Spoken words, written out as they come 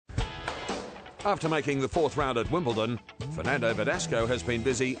After making the fourth round at Wimbledon, Fernando Verdasco has been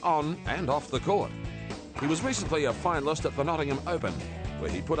busy on and off the court. He was recently a finalist at the Nottingham Open, where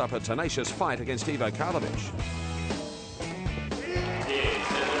he put up a tenacious fight against Ivo Karlovic.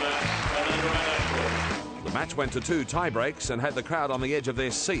 The match went to 2 tie-breaks and had the crowd on the edge of their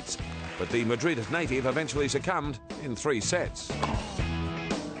seats, but the Madrid native eventually succumbed in 3 sets.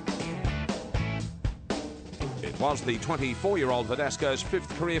 It was the 24-year-old Verdasco's 5th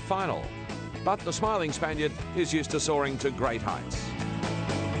career final, but the smiling Spaniard is used to soaring to great heights.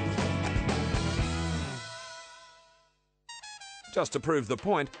 Just to prove the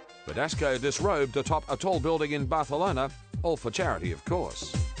point, Verdasco disrobed atop a tall building in Barcelona, all for charity, of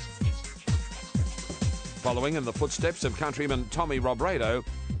course. Following in the footsteps of countryman Tommy Robredo,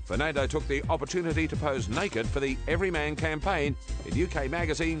 Fernando took the opportunity to pose naked for the Everyman campaign in UK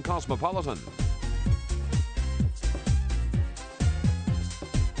magazine Cosmopolitan.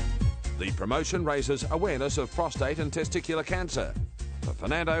 The promotion raises awareness of prostate and testicular cancer. For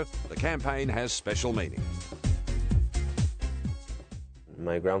Fernando, the campaign has special meaning.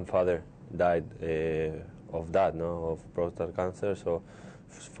 My grandfather died of that, of prostate cancer, so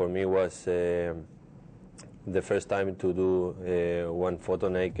for me it was the first time to do one photo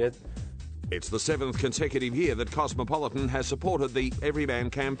naked. It's the 7th consecutive year that Cosmopolitan has supported the Everyman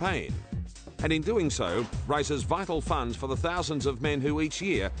campaign, and in doing so raises vital funds for the thousands of men who each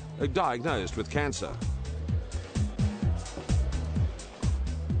year are diagnosed with cancer.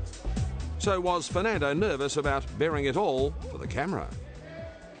 So was Fernando nervous about bearing it all for the camera?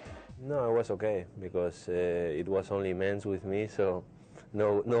 No, it was okay, because it was only men with me, so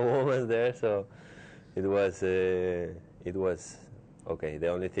no women there, so it was okay. The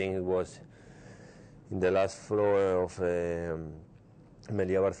only thing was in the last floor of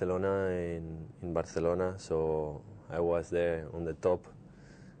Melia Barcelona in Barcelona, so I was there on the top,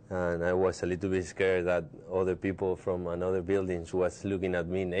 and I was a little bit scared that other people from another buildings was looking at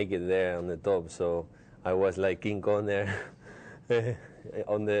me naked there on the top, so I was like King Kong there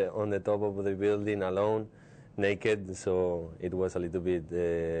on the top of the building alone, naked, so it was a little bit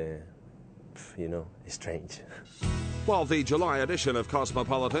strange. While the July edition of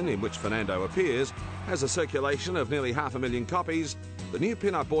Cosmopolitan, in which Fernando appears, has a circulation of nearly 500,000 copies, the new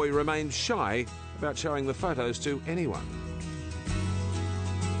pin-up boy remains shy about showing the photos to anyone.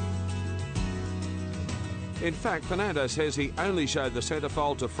 In fact, Fernando says he only showed the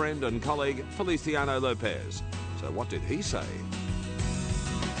centrefold to friend and colleague Feliciano Lopez. So what did he say?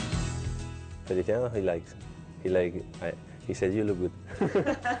 Feliciano, he said, "You look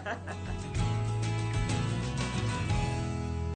good."